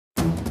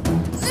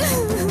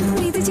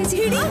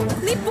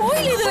നീ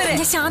പോയില്ലേ ഇതുവരെ?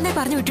 ഞാൻ ശാന്തയെ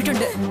പറഞ്ഞു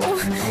വിട്ടിട്ടുണ്ട്.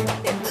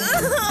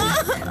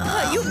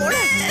 അയ്യോ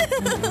മോളെ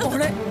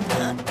മോളെ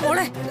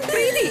മോളെ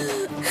പ്രീതി.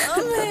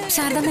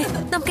 ശാരദാമ്മേ,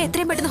 നമുക്ക്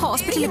എത്രയും പെട്ടെന്ന്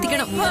ഹോസ്പിറ്റലിൽ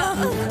എത്തിക്കണം.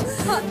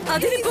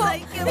 അതിനിപ്പോ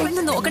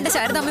ഒന്നും നോക്കണ്ട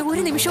ശാരദാമ്മ,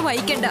 ഒരു നിമിഷം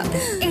വൈകണ്ട.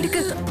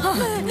 എടുക്ക്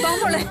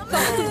മോളെ.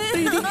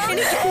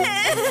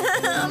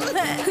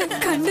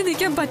 കണ്ടു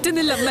നിൽക്കാൻ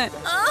പറ്റുന്നില്ല അമ്മ.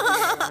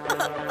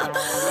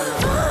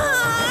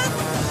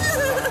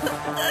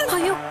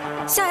 അയ്യോ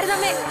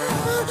ശാരദാമ്മേ.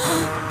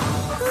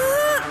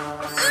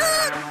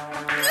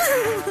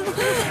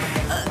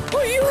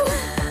 അയ്യോ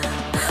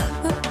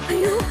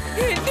അയ്യോ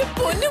എന്റെ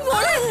പൊന്നു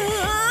മോളെ.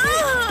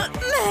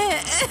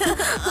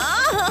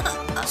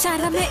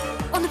 ശാരദാമ്മേ,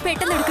 ഒന്ന്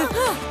പെട്ടെന്ന് എടുക്ക്.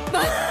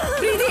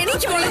 പ്രീതി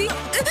എനിക്ക് മോളെ.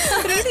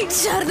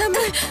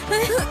 ശാരദാമ്മേ,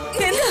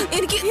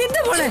 എനിക്ക്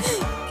എന്താ മോളെ?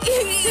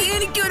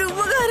 എനിക്കൊരു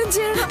ഉപകാരം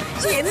ചെയ്യണം.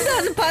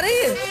 എന്താന്ന്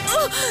പറയൂ.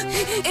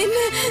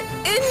 എന്നെ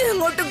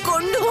അങ്ങോട്ട്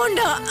കൊണ്ടുപോണ്ട.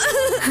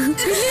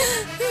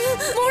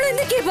 മോൾ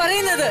എന്തൊക്കെയാ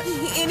പറയുന്നത്?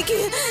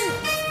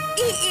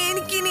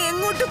 എനിക്കിനി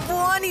എങ്ങോട്ട്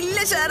പോവാനില്ല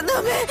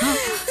ശാരദാമ്മേ.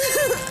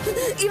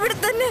 ഇവിടെ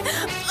തന്നെ.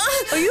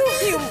 അയ്യോ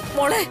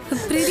മോളെ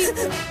പ്രീതി,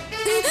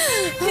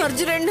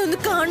 അർജുനനെ ഒന്ന്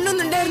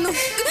കാണണമെന്നുണ്ടായിരുന്നു.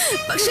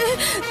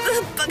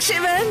 പക്ഷേ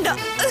വേണ്ട.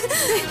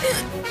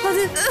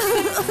 അത്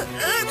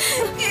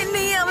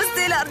എന്നെ ഈ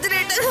അവസ്ഥയിൽ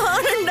അർജുനായിട്ട്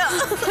കാണണ്ട.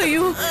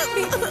 അയ്യോ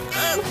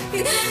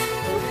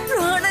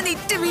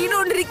പ്രാണനിറ്റ്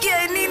വീണോണ്ടിരിക്കുക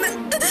എന്നീന്ന്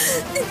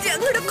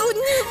ഞങ്ങളുടെ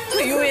കുഞ്ഞ്.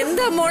 അയ്യോ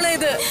എന്താ മോളെ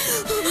ഇത്?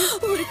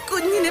 ഒരു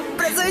കുഞ്ഞിനെ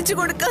പ്രസവിച്ചു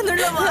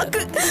കൊടുക്കാന്നുള്ള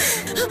വാക്ക്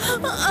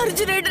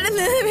അർജുനേട്ടനെ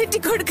നിറവേറ്റി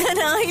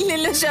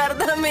കൊടുക്കാനായില്ലല്ലോ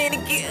ശാരദാമ്മ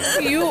എനിക്ക്.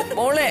 അയ്യോ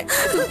മോളെ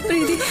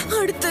പ്രീതി,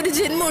 അടുത്തൊരു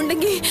ജന്മം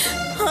ഉണ്ടെങ്കിൽ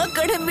ആ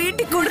കടം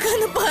വീട്ടിൽ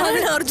കൊടുക്കാന്ന്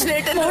പറയണ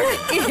അർജുനേട്ടൻ.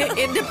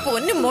 എന്റെ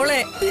പൊന്നു മോളെ.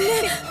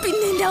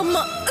 പിന്നെ എന്റെ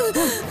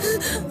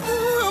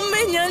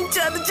അമ്മയെ ഞാൻ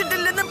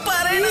ചതിച്ചിട്ടില്ലെന്ന്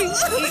പറയണം.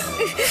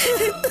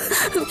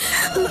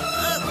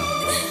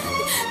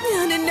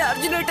 ഞാൻ എന്റെ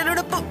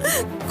അർജുനേട്ടനോടൊപ്പം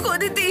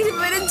കൊതി തീരും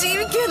വരെ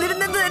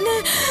ജീവിക്കാതിരുന്നത് തന്നെ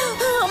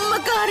അമ്മ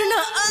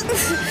കാരണം.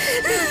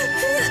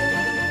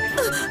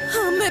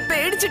 അമ്മയെ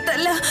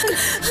പേടിച്ചിട്ടല്ല,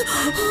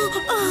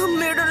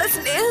 അമ്മയോടുള്ള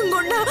സ്നേഹം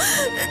കൊണ്ടാ.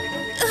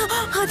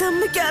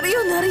 അതമ്മയ്ക്ക്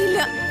അറിയോന്നറിയില്ല.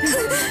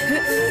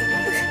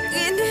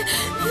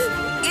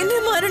 എന്റെ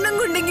മരണം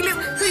കൊണ്ടെങ്കിലും.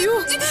 അയ്യോ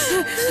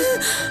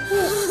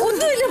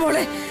ഒന്നുമില്ല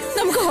മോളെ,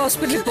 നമുക്ക്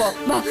ഹോസ്പിറ്റലിൽ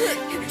പോവാം.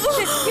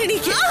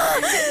 എനിക്ക്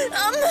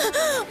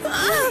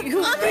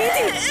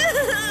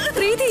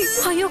പ്രീതി.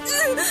 അയ്യോ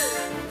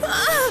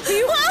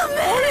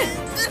മോളെ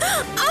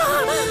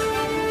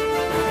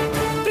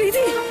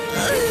പ്രീതി.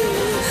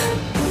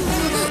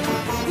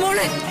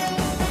 മോളെ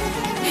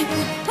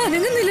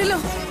അനങ്ങുന്നില്ലല്ലോ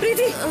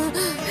പ്രീതി.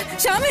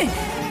 ശ്യാമേ,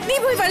 നീ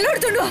പോയി വെള്ളം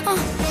എടുത്തോണ്ടോ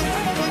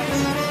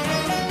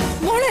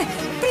മോളെ.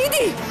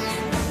 പ്രീതി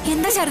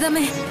എന്താ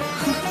ശാരദാമ്മേ?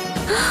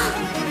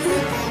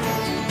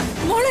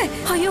 മോളെ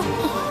അയ്യോ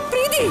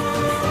പ്രീതി.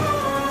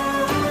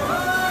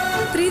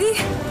 പ്രീതി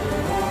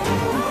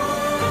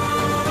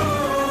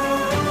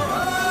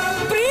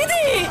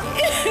പ്രീതി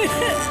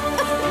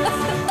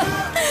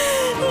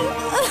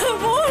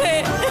മോളെ.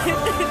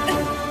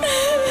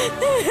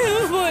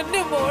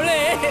 പൊന്നു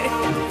മോളെ.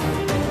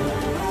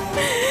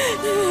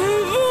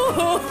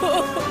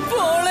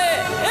 മോളെ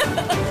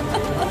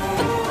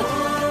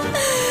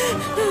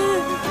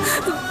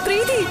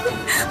പ്രീതി.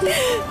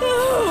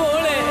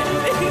 മോളെ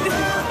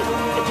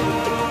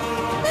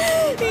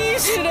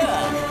ഈശ്വര.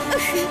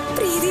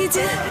 പ്രീതി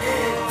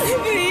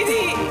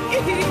പ്രീതി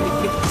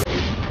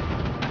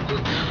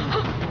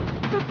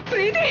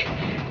പ്രീതി.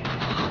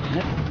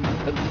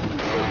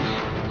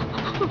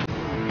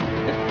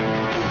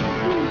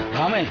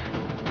 ഭാമേ,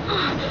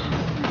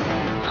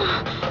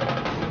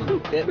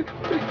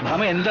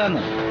 ഭാമ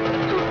എന്താന്ന്?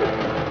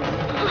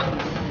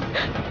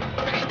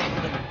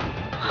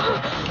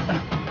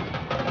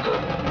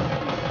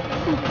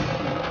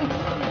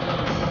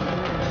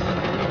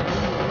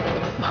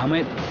 ഭാമേ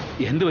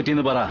എന്ത്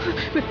പറ്റിയെന്ന് പറ.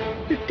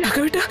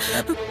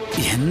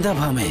 എന്താ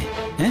ഭാമേ?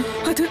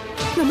 അത്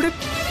നമ്മുടെ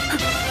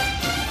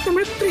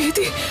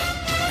പ്രീതി.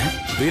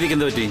 പ്രീതിക്ക്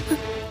എന്താ പറ്റി?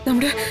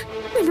 നമ്മുടെ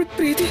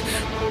പ്രീതി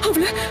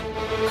അവളെ.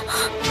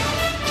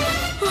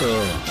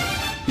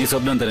 നീ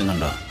സ്വപ്നം തരം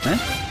കണ്ടോ?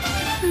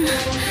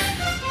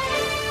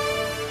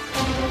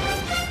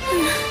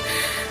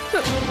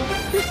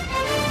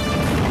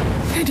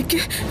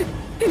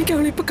 എനിക്ക്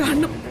അവളെ ഇപ്പൊ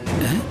കാണണം.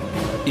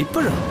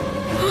 ഇപ്പോഴോ?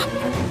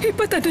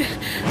 ഇപ്പൊ തന്നെ.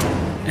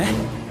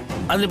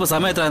 അതിനിപ്പോ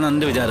സമയത്താണ്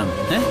എന്റെ വിചാരം.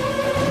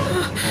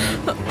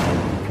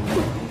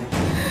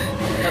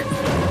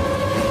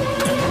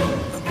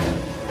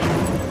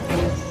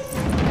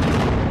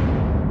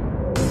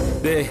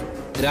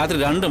 രാത്രി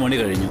 2 മണി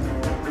കഴിഞ്ഞു.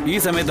 ഈ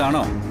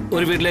സമയത്താണോ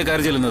ഒരു വീട്ടിലേക്ക്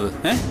കയറി ചെല്ലുന്നത്?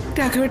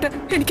 രാഘവേട്ട,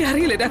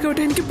 എനിക്കറിയില്ല രാഘവേട്ട,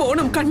 എനിക്ക്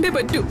പോണം, കണ്ടേ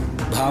പറ്റൂ.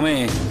 ഭാമേ,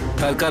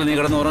 തൽക്കാലം നീ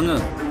കിടന്നുറങ്ങ്.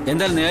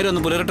 എന്തായാലും നേരെ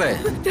ഒന്ന് പുലരട്ടെ.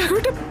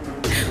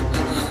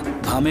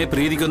 ഭാമയെ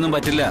പ്രീതിക്കൊന്നും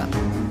പറ്റില്ല.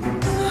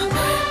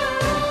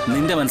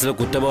 നിന്റെ മനസ്സിലെ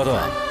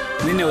കുറ്റബോധമാ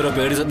നിന്നെ ഓരോ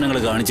പേടി സ്വപ്നങ്ങൾ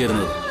കാണിച്ചു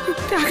തരുന്നത്.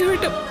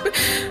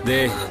 ദേ,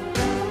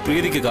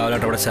 പ്രീതിക്ക്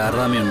കാവലായിട്ട് അവിടെ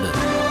ശാരദാമ്മയുണ്ട്.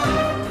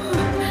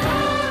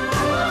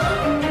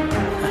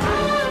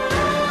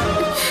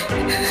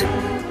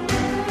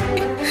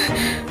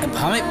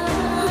 ഭാമേ,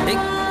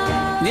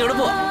 നീ എവിടെ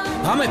പോവാ?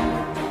 ഭാമേ,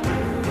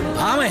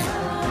 ഭാമേ.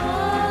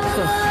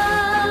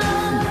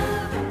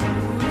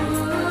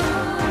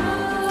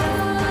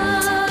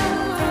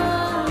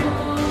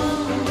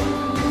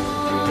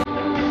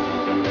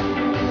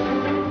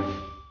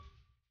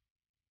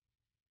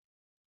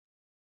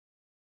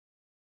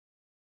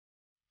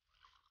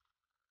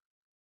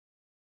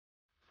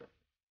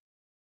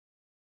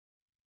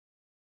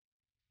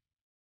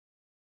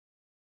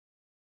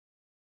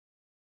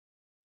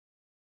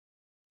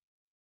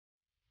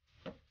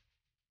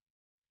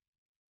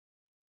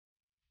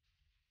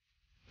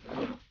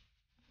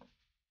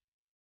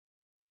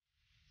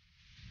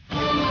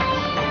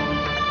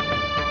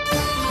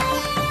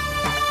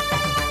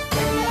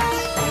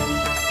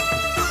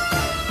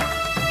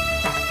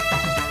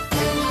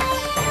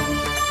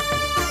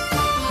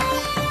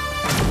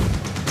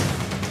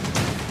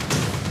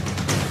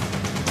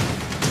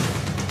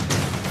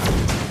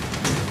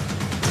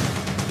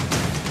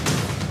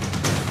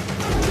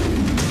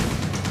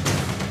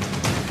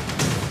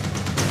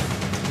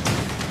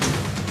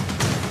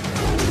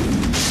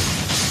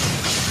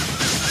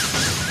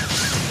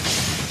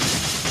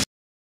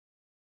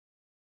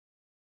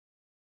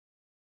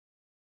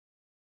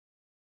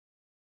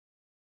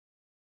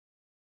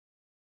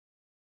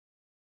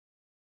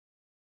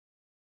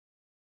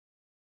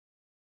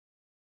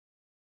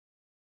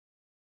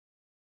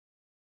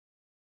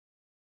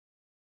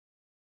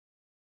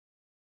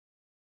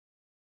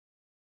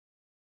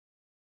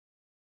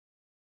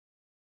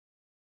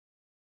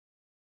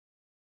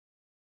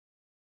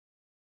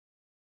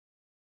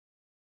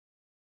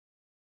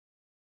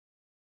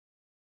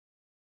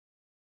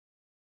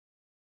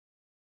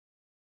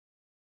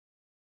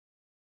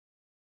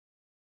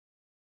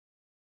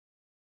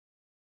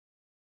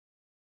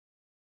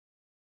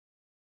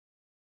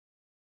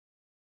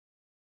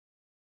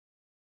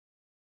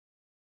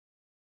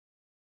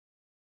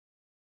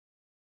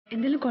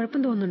 എന്തെങ്കിലും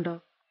കുഴപ്പം തോന്നുന്നുണ്ടോ?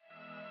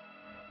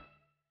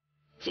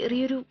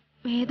 ചെറിയൊരു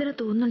വേദന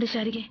തോന്നുന്നുണ്ട്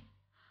ശാരികെ.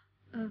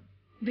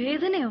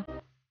 വേദനയോ?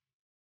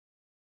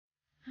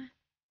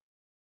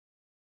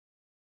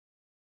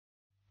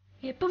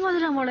 എപ്പോ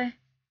മുതലാ മോളെ?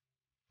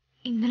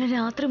 ഇന്നലെ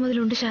രാത്രി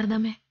മുതലുണ്ട്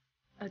ശാരദാമ്മേ.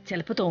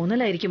 ചിലപ്പോ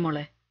തോന്നലായിരിക്കും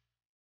മോളെ.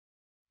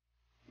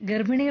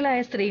 ഗർഭിണികളായ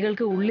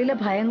സ്ത്രീകൾക്ക് ഉള്ളിലെ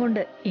ഭയം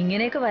കൊണ്ട്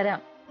ഇങ്ങനെയൊക്കെ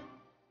വരാം.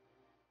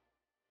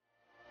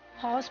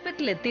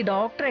 ഹോസ്പിറ്റലിലെത്തി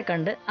ഡോക്ടറെ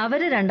കണ്ട്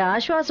അവര് 2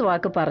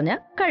 ആശ്വാസവാക്ക് പറഞ്ഞ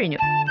കഴിഞ്ഞു.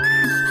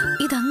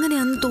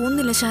 ഇതങ്ങനെയാന്ന്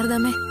തോന്നുന്നില്ല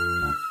ശാരദാമ്മേ.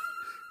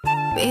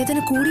 വേദന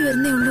കൂടി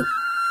വരുന്നേ ഉള്ളൂ.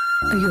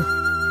 അയ്യോ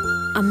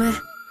അമ്മ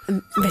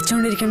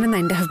വെച്ചോണ്ടിരിക്കണമെന്ന്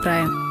എന്റെ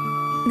അഭിപ്രായം.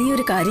 നീ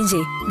ഒരു കാര്യം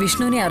ചെയ്,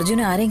 വിഷ്ണുവിനെ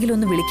അർജുനെ ആരെങ്കിലും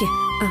ഒന്ന് വിളിക്കേ.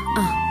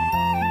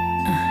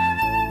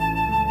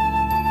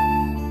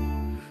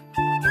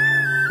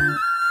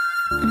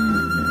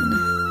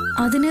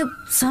 അതിന്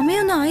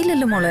സമയമൊന്നും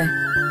ആയില്ലല്ലോ മോളെ.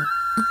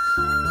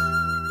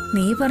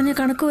 നീ പറഞ്ഞ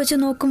കണക്ക് വെച്ച്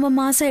നോക്കുമ്പോ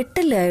മാസം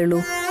 8 ആയുള്ളൂ.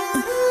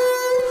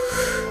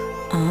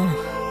 ആ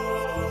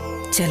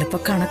ചിലപ്പോ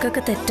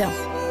കണക്കൊക്കെ തെറ്റാം.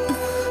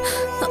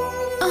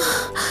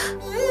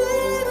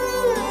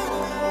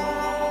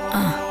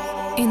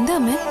 എന്താ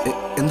അമ്മേ?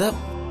 എന്താ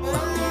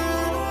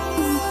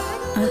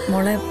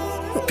മോളെ,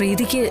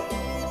 പ്രീതിക്ക്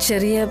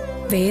ചെറിയ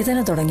വേദന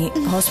തുടങ്ങി,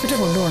 ഹോസ്പിറ്റൽ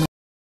കൊണ്ടുപോകണം.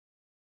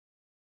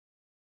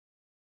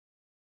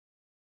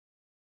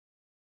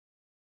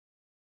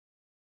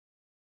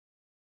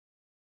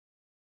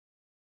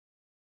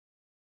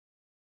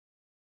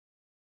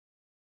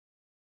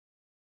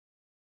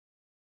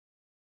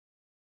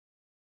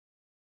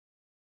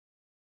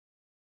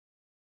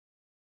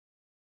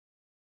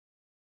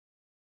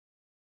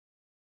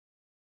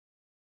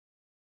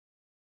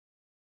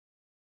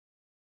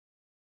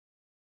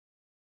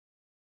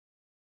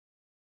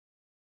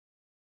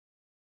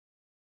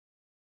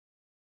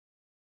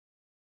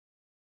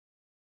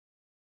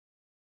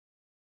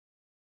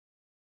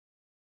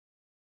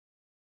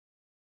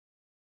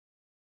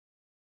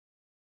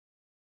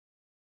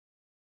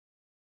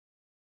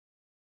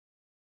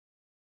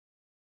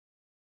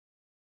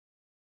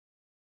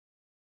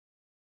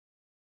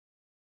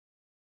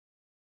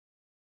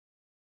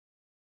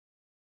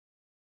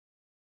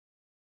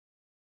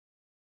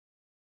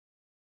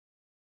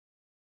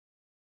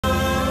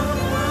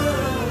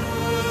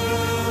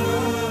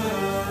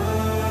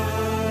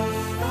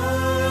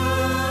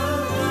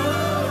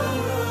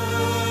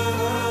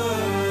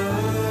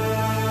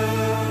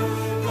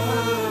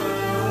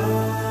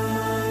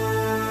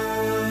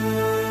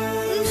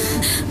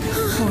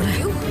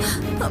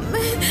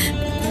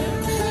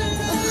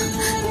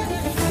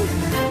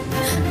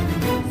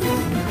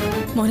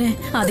 മോനെ,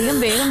 അധികം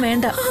വേഗം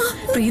വേണ്ട.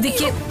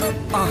 പ്രീതിക്ക്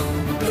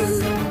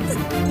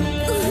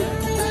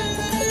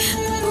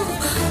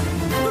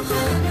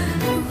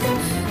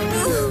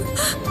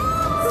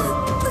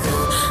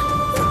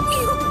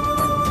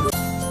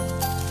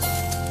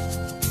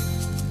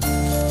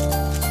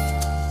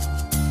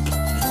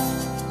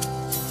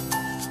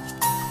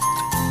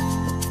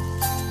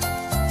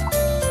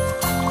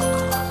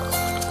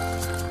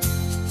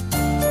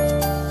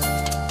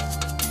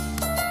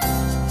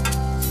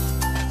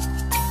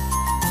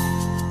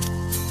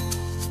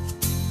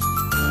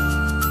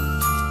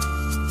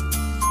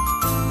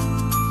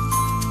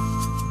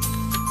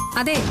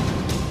അതെ,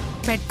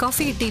 ബെഡ്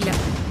കോഫി കിട്ടിയില്ല.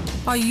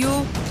 അയ്യോ,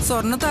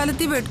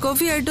 സ്വർണ്ണത്താലത്തി ബെഡ്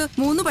കോഫി ആയിട്ട്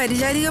 3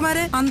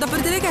 പരിചാരികമാരെ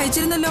അന്തപുരത്തിലേക്ക്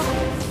അയച്ചിരുന്നല്ലോ.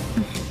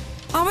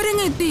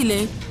 അവരെങ്ങ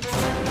എത്തിയില്ലേ?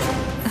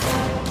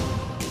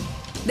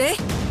 ദേ,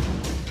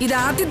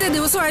 ഇതാദ്യത്തെ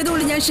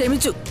ദിവസമായതുകൊണ്ട് ഞാൻ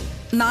ക്ഷമിച്ചു.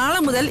 നാളെ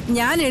മുതൽ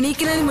ഞാൻ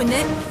എണീക്കുന്നതിന്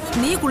മുന്നേ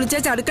നീ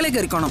കുളിച്ചേച്ച് അടുക്കളയിൽ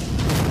കയറിക്കോണം.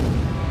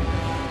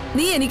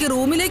 നീ എനിക്ക്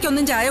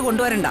റൂമിലേക്കൊന്നും ചായ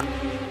കൊണ്ടുവരണ്ട.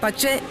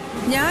 പക്ഷേ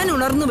ഞാൻ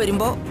ഉണർന്നു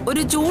വരുമ്പോ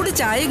ഒരു ചൂട്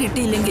ചായ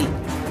കിട്ടിയില്ലെങ്കിൽ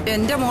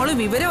എന്റെ മോള്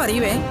വിവരം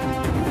അറിയുവേ.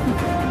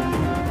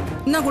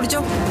 എന്നാ കുടിച്ചോ.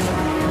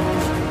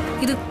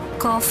 ഇത്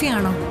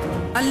കോഫിയാണോ?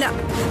 അല്ല,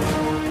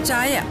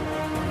 ചായ.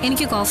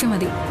 എനിക്ക് കോഫി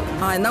മതി.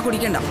 എന്നാ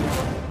കുടിക്കണ്ട.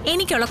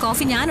 എനിക്കുള്ള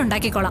കോഫി ഞാൻ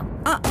ഉണ്ടാക്കിക്കോളാം.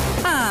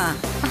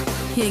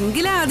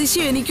 എങ്കിലാ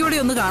അതിശയം എനിക്കൂടെ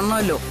ഒന്ന്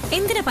കാണണമല്ലോ.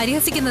 എന്തിനാ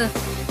പരിഹസിക്കുന്നത്?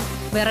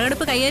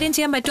 വിറകടുപ്പ് കൈകാര്യം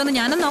ചെയ്യാൻ പറ്റുമെന്ന്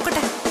ഞാനൊന്ന്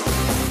നോക്കട്ടെ.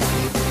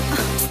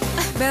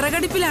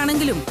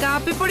 വിറകടുപ്പിലാണെങ്കിലും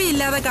കാപ്പിപ്പൊടി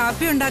ഇല്ലാതെ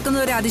കാപ്പി ഉണ്ടാക്കുന്ന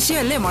ഒരു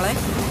അതിശയമല്ലേ മോളെ?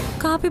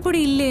 കാപ്പിപ്പൊടി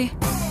ഇല്ലേ?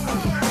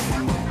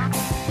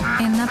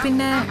 എന്നാ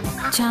പിന്നെ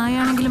ചായ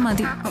ആണെങ്കിലും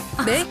മതി.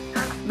 ദേ,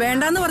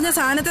 വേണ്ടാന്ന് പറഞ്ഞ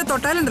സാധനത്തെ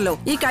തൊട്ടാലുണ്ടല്ലോ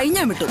ഈ കൈ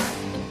ഞാൻ വിട്ടു.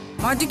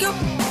 മാറ്റിക്കോ.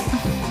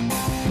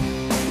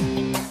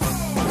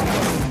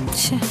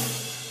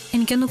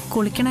 എനിക്കൊന്ന്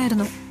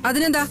കുളിക്കണമായിരുന്നു.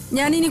 അതിനെന്താ,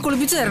 ഞാൻ ഇനി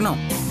കുളിപ്പിച്ചു തരണോ?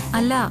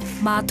 അല്ല,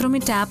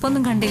 ബാത്റൂമിൽ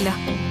ടാപ്പൊന്നും കണ്ടില്ല.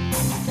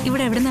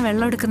 ഇവിടെ എവിടുന്ന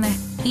വെള്ളം എടുക്കുന്നേ?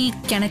 ഈ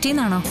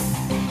കിണറ്റീന്നാണോ?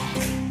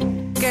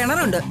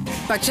 കിണറുണ്ട്,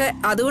 പക്ഷെ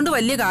അതുകൊണ്ട്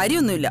വലിയ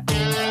കാര്യമൊന്നുമില്ല.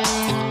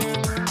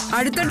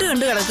 അടുത്തിട്ട്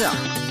കണ്ടു കിടക്കുക.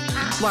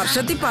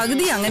 വർഷത്തിൽ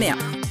പകുതി അങ്ങനെയാ.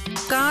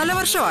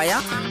 കാലവർഷമായ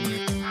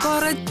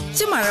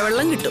കുറച്ച്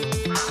മഴവെള്ളം കിട്ടും.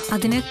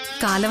 അതിന്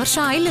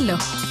കാലവർഷം ആയില്ലല്ലോ.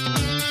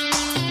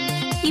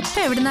 ഇപ്പൊ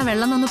എവിടുന്ന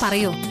വെള്ളം എന്നൊന്ന്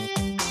പറയോ?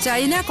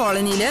 ചൈന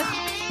കോളനിയില്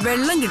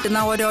വെള്ളം കിട്ടുന്ന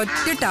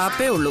ഒരൊറ്റ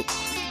ടാപ്പേ ഉള്ളൂ,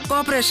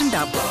 കോർപ്പറേഷൻ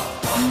ടാപ്പ്.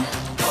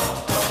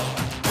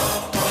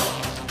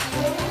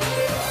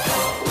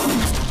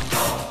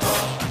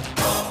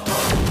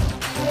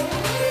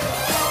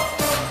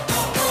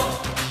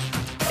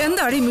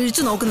 എന്താടി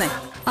മിഴിച്ചു നോക്കുന്നേ?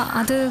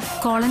 അത്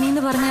കോളനി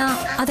എന്ന് പറഞ്ഞാ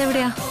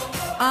അതെവിടെയാ?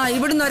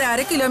 ഇവിടുന്ന് ഒരു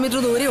 1/2 കിലോമീറ്റർ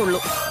ദൂരേ ഉള്ളൂ.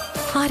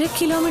 1/2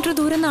 കിലോമീറ്റർ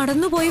ദൂരം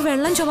നടന്നു പോയി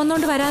വെള്ളം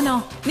ചുമന്നോണ്ട് വരാനോ?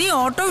 നീ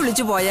ഓട്ടോ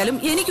വിളിച്ചു പോയാലും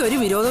എനിക്കൊരു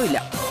വിരോധവും ഇല്ല.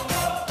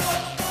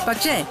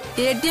 പക്ഷേ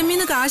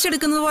ATM-ന്ന്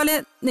കാശെടുക്കുന്നത് പോലെ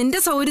നിന്റെ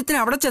സൗകര്യത്തിന്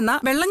അവിടെ ചെന്നാ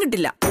വെള്ളം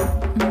കിട്ടില്ല.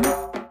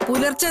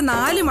 പുലർച്ചെ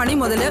 4 മണി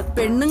മുതൽ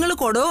പെണ്ണുങ്ങൾ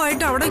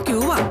കൊടവുമായിട്ട് അവിടെ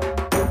ക്യൂവാ.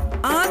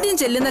 ആദ്യം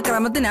ചെല്ലുന്ന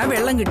ക്രമത്തിനാ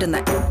വെള്ളം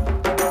കിട്ടുന്നേ.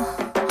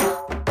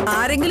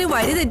 ആരെങ്കിലും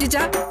വരി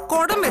തെറ്റിച്ചാ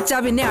കുടം വെച്ചാ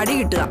പിന്നെ അടി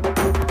കിട്ടുക.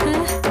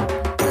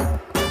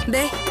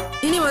 ദേ,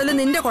 ഇനി മുതൽ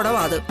നിന്റെ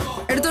കുടവാ അത്.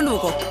 എടുത്തോണ്ട്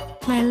പോക്കോ.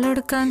 വെള്ളം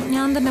എടുക്കാൻ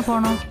ഞാൻ തന്നെ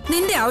പോണോ?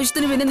 നിന്റെ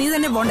ആവശ്യത്തിന് പിന്നെ നീ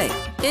തന്നെ പോണ്ടേ?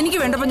 എനിക്ക്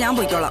വേണ്ടപ്പോ ഞാൻ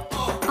പോയിക്കോളാം.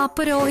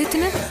 അപ്പൊ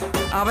രോഹിത്തിന്?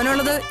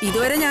 അവനുള്ളത്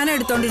ഇതുവരെ ഞാൻ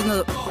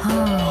എടുത്തോണ്ടിരുന്നത്.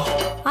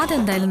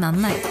 അതെന്തായാലും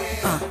നന്നായി.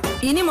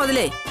 ഇനി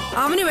മുതലേ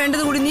അവന്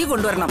വേണ്ടത് കൂടി നീ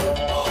കൊണ്ടുവരണം.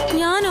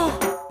 ഞാനോ?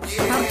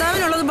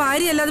 ഭർത്താവിനുള്ളത്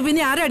ഭാര്യ അല്ലാതെ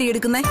പിന്നെ ആരാ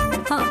അടിയെടുക്കുന്നേ?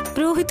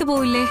 രോഹിത്ത്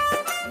പോവില്ലേ?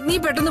 നീ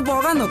പെട്ടെന്ന്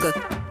പോകാൻ നോക്ക്.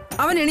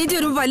 അവൻ എണീറ്റ്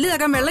വരുമ്പോ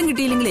വലുതാക്കാൻ വെള്ളം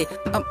കിട്ടിയില്ലെങ്കിലേ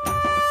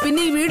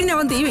പിന്നെ ഈ വീടിന്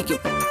അവൻ തീ വെക്കും.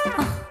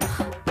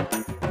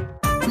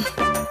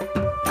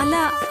 അല്ല,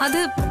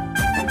 അത്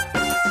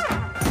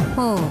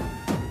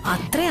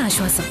അത്രേ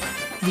ആശ്വാസം.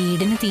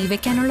 വീടിന് തീ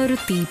വെക്കാനുള്ള ഒരു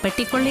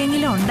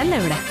തീപ്പെട്ടിക്കൊള്ളിയെങ്കിലും ഉണ്ടല്ലോ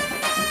ഇവിടെ.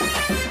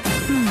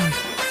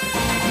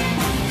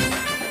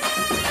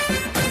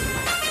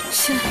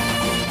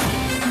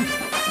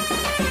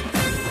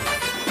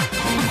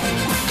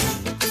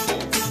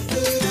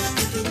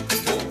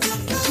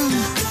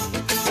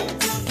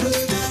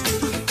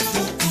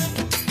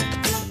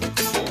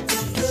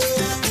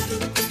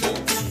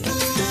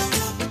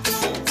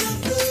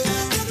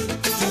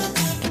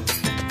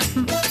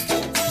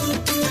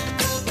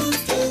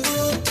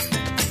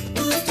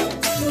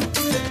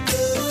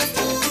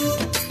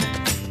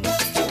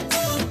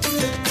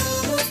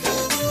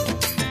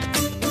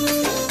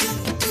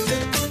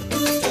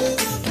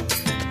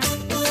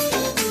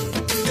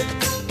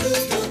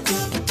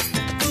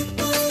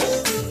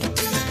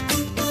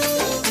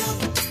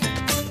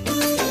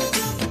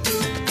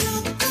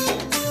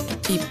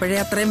 ഇപ്പോഴേ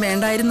അത്രയും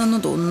വേണ്ടായിരുന്നെന്ന്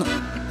തോന്നുന്നു.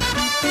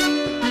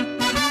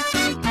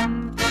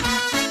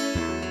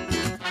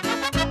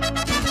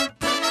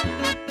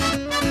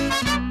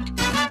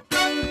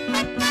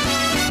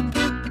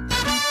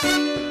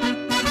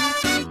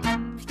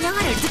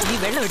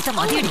 വെള്ളം എടുത്ത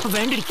മതിയടി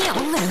വേണ്ടിരിക്കും.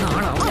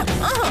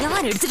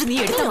 ഞാൻ എടുത്തിട്ട് നീ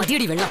എടുത്ത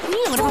മതിയടി വെള്ളം. നീ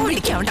വെള്ളം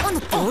എടുക്കാം.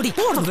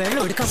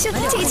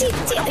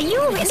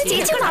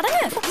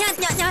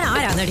 ഞാൻ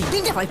ആരാന്നടി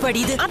നിന്റെ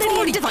പൈപ്പടി? ഇത്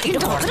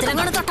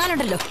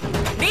തൊട്ടാലുണ്ടല്ലോ.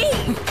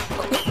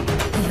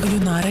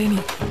 നാരായണി,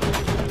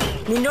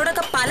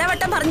 നിന്നോടൊക്കെ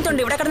പലവട്ടം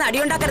പറഞ്ഞിട്ടുണ്ട് ഇവിടെ കിടന്ന്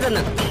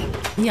അടിയുണ്ടാക്കരുതെന്ന്.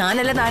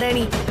 ഞാനല്ല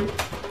നാരായണി,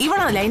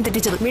 ഇവളാ ലൈൻ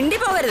തെറ്റിച്ചത്. മിണ്ടി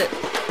പോകരുത്.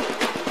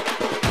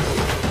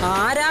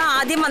 ആരാ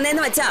ആദ്യം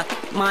വന്നേന്ന് വെച്ചാ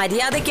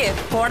മര്യാദക്ക്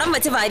കുടം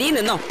വെച്ച് വരി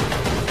നിന്നോ.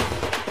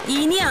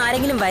 ഇനി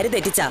ആരെങ്കിലും വരി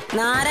തെറ്റിച്ചാ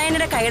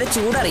നാരായണയുടെ കൈയുടെ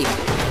ചൂടറിയും.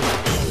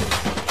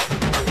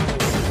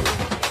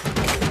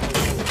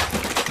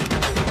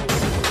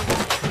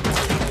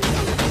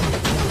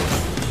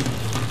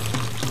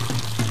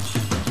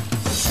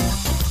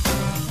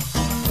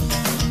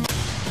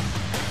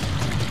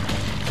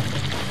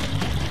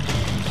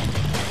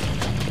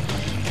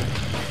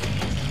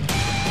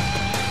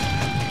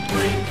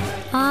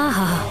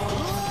 ആഹാ,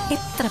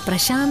 എത്ര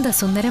പ്രശാന്ത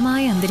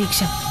സുന്ദരമായ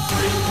അന്തരീക്ഷം,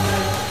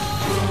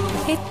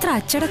 എത്ര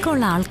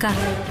അച്ചടക്കമുള്ള ആൾക്കാർ.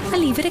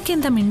 അല്ല, ഇവരൊക്കെ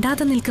എന്താ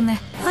മിണ്ടാതെ നിൽക്കുന്നേ?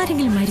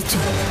 ആരെങ്കിലും മരിച്ചു?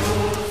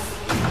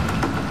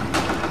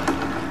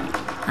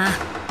 ആ,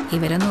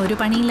 ഇവരൊന്നും ഒരു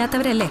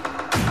പണിയില്ലാത്തവരല്ലേ.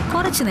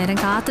 കുറച്ചു നേരം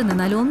കാത്തു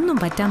നിന്നാലും ഒന്നും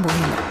പറ്റാൻ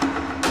പോകുന്നില്ല.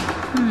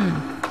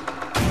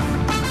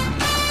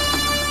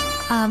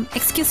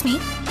 എക്സ്ക്യൂസ് മീ,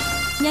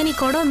 ഞാൻ ഈ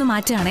കുടം ഒന്ന്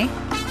മാറ്റുകയാണേ.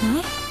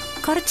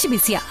 കുറച്ച്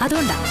ബിസിയാ,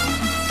 അതുകൊണ്ടാ.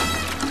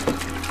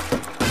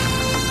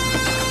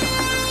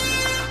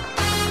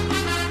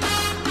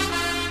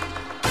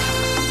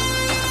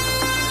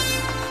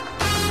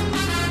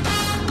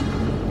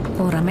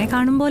 പുറമേ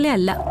കാണും പോലെ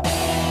അല്ല,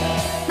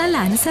 നല്ല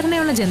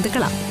അനുസരണയുള്ള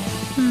ജന്തുക്കളാ.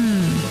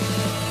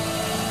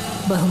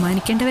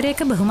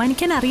 ബഹുമാനിക്കേണ്ടവരെയൊക്കെ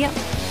ബഹുമാനിക്കാൻ അറിയാം.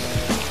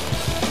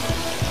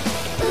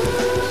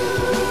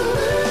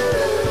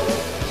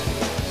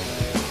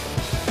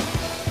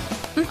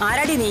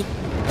 ആരാടി നീ?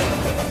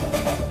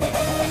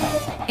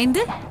 എന്ത്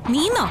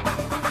നീന്നോ?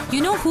 You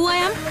know who I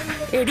am?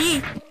 എടി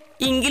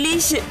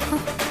ഇംഗ്ലീഷ്.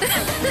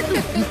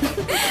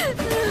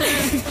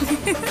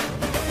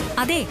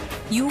 അതെ,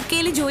 UK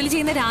ജോലി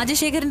ചെയ്യുന്ന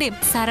രാജശേഖരന്റെയും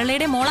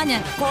സരളയുടെയും മോളാ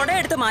ഞാൻ. കൊട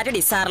എടുത്ത്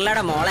മാറ്റടി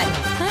സരളയുടെ മോളെ.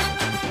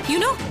 You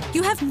know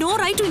you have no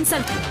right to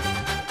insult.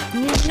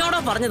 നിന്നോടോ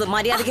പറഞ്ഞത്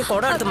മര്യാദയ്ക്ക്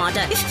കൊട എടുത്ത്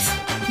മാറ്റാൻ.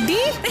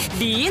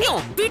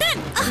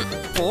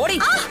 പോടി.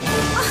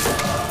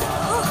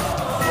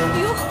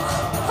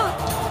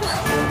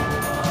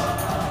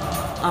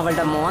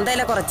 അവളുടെ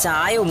മോന്തയിലെ കുറെ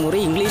ചായവും മുറി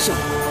ഇംഗ്ലീഷും.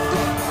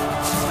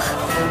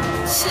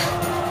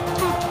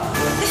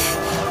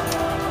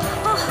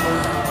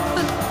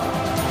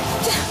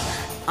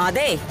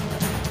 അതെ,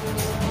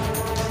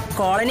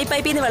 കോളനി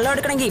പൈപ്പിൽ നിന്ന് വെള്ളം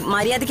എടുക്കണമെങ്കിൽ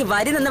മര്യാദയ്ക്ക്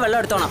വരി നിന്ന് വെള്ളം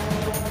എടുത്തോണം.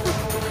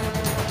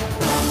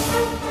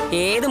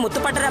 ഏത്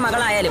മുത്തുപ്പട്ടര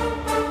മകളായാലും.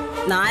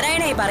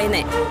 നാരായണയായി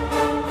പറയുന്നേ.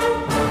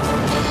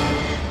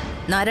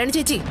 നാരായണ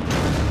ചേച്ചി,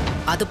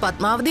 അത്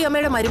പത്മാവതി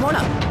അമ്മയുടെ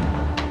മരുമോളാ.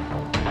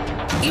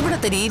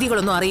 ഇവിടത്തെ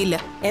രീതികളൊന്നും അറിയില്ല.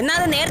 എന്നാ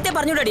അത് നേരത്തെ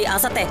പറഞ്ഞുകൂടി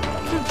അസത്തെ.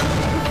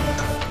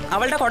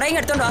 അവളുടെ കൊടയും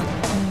എടുത്തോണ്ടോ.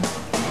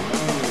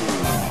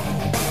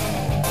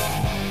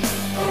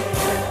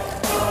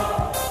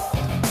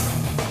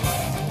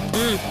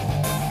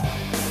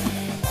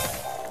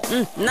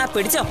 എന്നാ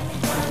പിടിച്ചോ.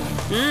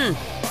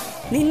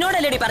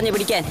 നിന്നോടല്ലേടി പറഞ്ഞു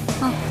പിടിക്കാൻ.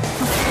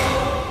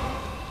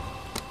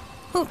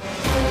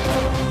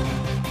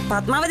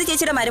 പത്മാവതി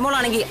ചേച്ചിയുടെ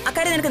മരുമോളാണെങ്കിൽ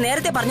അക്കാര്യം നിനക്ക്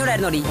നേരത്തെ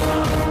പറഞ്ഞുകൂടായിരുന്നോടി.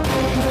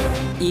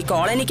 ഈ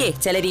കോളനിക്ക്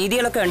ചില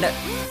രീതികളൊക്കെ ഉണ്ട്.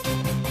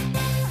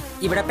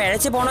 ഇവിടെ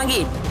പിഴച്ചു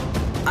പോണമെങ്കിൽ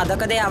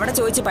അതൊക്കെ ദേ അവിടെ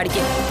ചോദിച്ച്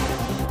പഠിക്കും.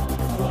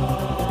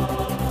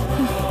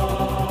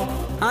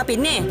 ആ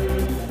പിന്നെ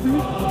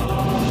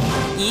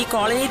ഈ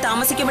കോളനി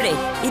താമസിക്കുമ്പോഴേ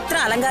ഇത്ര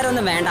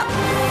അലങ്കാരമൊന്നും വേണ്ട.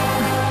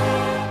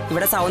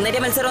 ഇവിടെ സൗന്ദര്യ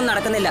മത്സരമൊന്നും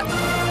നടക്കുന്നില്ല.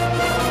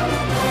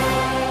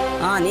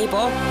 ആ നീ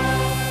പോ.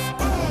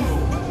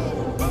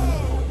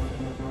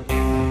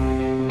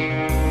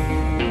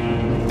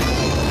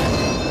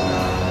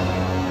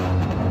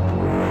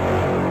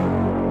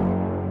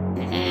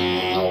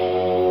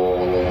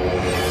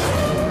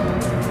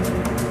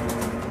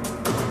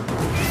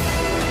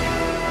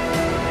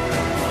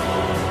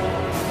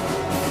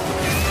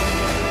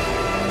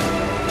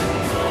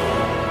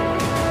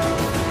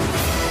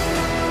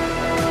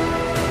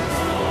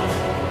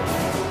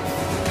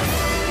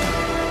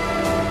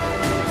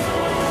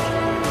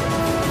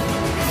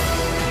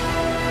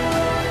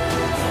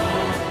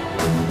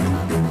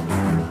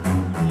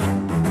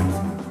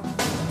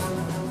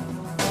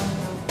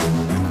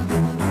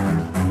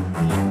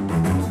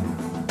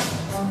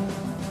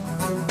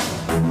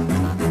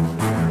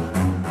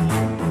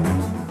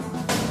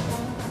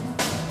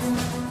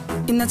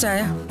 ഇന്ന ചായ.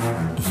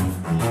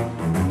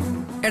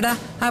 എടാ,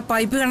 ആ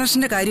പൈപ്പ്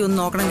കണക്ഷന്റെ കാര്യം ഒന്ന്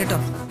നോക്കണം കേട്ടോ.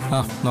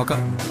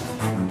 നോക്കാം.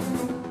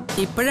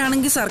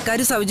 ഇപ്പോഴാണെങ്കിൽ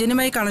സർക്കാർ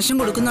സൗജന്യമായി കണക്ഷൻ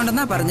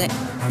കൊടുക്കുന്നുണ്ടെന്നാ പറഞ്ഞേ.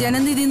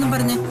 ജനനിധിന്നും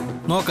പറഞ്ഞേ.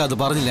 നോക്കാം, അത്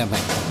പറഞ്ഞില്ല അമ്മേ.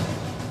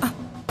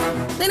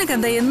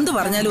 നിനക്കെന്താ എന്ത്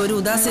പറഞ്ഞാലും ഒരു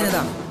ഉദാസീനത.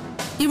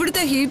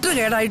 ഇവിടുത്തെ ഹീറ്റർ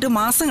കേടായിട്ട്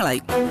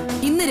മാസങ്ങളായി.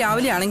 ഇന്ന്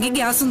രാവിലെ ആണെങ്കിൽ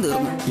ഗ്യാസും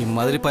തീർന്നു.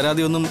 ഇമാതിരി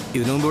പരാതിയൊന്നും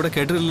ഇതിനു മുമ്പ് ഇവിടെ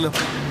കേട്ടിട്ടില്ലല്ലോ.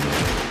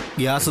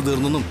 Gas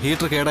തീർന്നെന്നും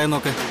heater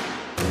കേടായെന്നൊക്കെ.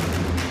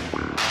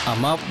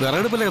 അമ്മ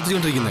വിറകടുപ്പല്ലേ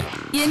കത്തിച്ചുകൊണ്ടിരിക്കുന്നേ?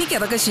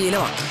 എനിക്കതൊക്കെ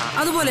ശീലമാണ്.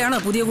 അതുപോലെയാണോ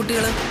പുതിയ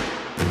കുട്ടികള്?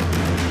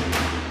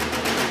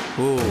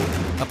 ഓ,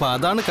 അപ്പൊ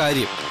അതാണ്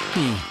കാര്യം.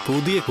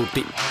 പുതിയ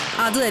കുട്ടി.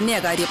 അത് തന്നെയാ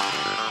കാര്യം.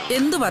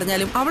 എന്തു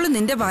പറഞ്ഞാലും അവള്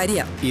നിന്റെ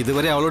ഭാര്യ.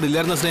 ഇതുവരെ അവളോട്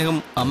ഇല്ലായിരുന്ന സ്നേഹം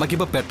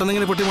അമ്മക്കിപ്പോ പെട്ടെന്ന്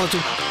എങ്ങനെ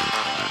പൊട്ടിമുളച്ചു?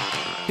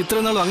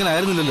 ഇത്രയും നാളും അങ്ങനെ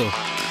ആയിരുന്നില്ലല്ലോ.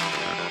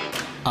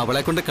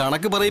 അവളെ കൊണ്ട്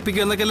കണക്ക്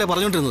പറയിപ്പിക്കുക എന്നൊക്കെയല്ലേ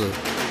പറഞ്ഞോണ്ടിരുന്നത്.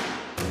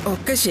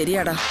 ഒക്കെ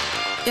ശരിയാടാ.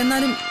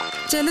 എന്നാലും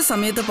ചില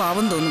സമയത്ത്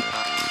പാവം തോന്നും.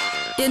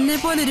 എന്നെ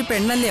പോലൊരു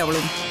പെണ്ണല്ലേ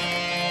അവളും.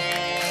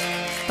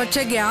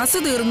 പക്ഷെ ഗ്യാസ്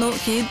തീർന്നു,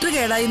 ഹീറ്റർ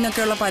കേടായി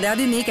എന്നൊക്കെയുള്ള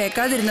പരാതി നീ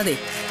കേൾക്കാതിരുന്നതേ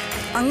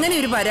അങ്ങനെ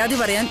ഒരു പരാതി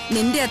പറയാൻ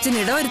നിന്റെ അച്ഛൻ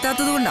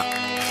ഇടവരുത്താത്തത് കൊണ്ടാ.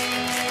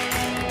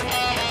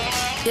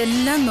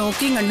 എല്ലാം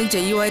നോക്കിയും കണ്ടും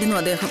ചെയ്യുമായിരുന്നു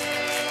അദ്ദേഹം.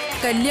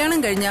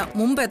 കല്യാണം കഴിഞ്ഞ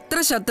മുമ്പ് എത്ര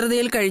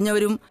ശത്രുതയിൽ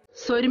കഴിഞ്ഞവരും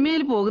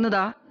സ്വരുമയിൽ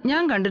പോകുന്നതാ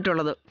ഞാൻ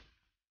കണ്ടിട്ടുള്ളത്.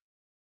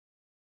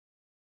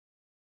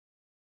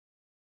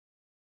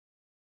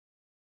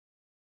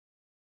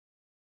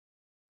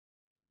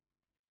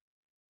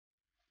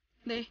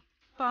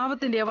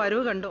 പാവത്തിന്റെ ആ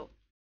വരവ് കണ്ടോ?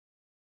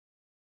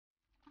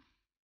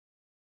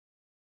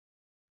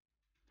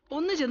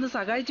 ഒന്ന് ചെന്ന്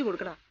സഹായിച്ചു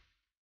കൊടുക്കടാ.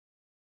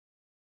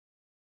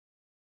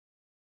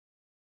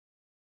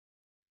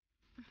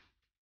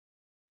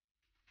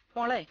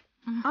 മോളെ,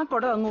 ആ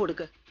കുടം അങ്ങ്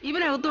കൊടുക്ക്.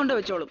 ഇവനകത്തുകൊണ്ട്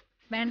വെച്ചോളും.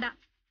 വേണ്ട,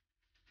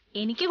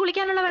 എനിക്ക്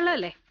കുളിക്കാനുള്ള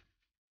വെള്ളമല്ലേ.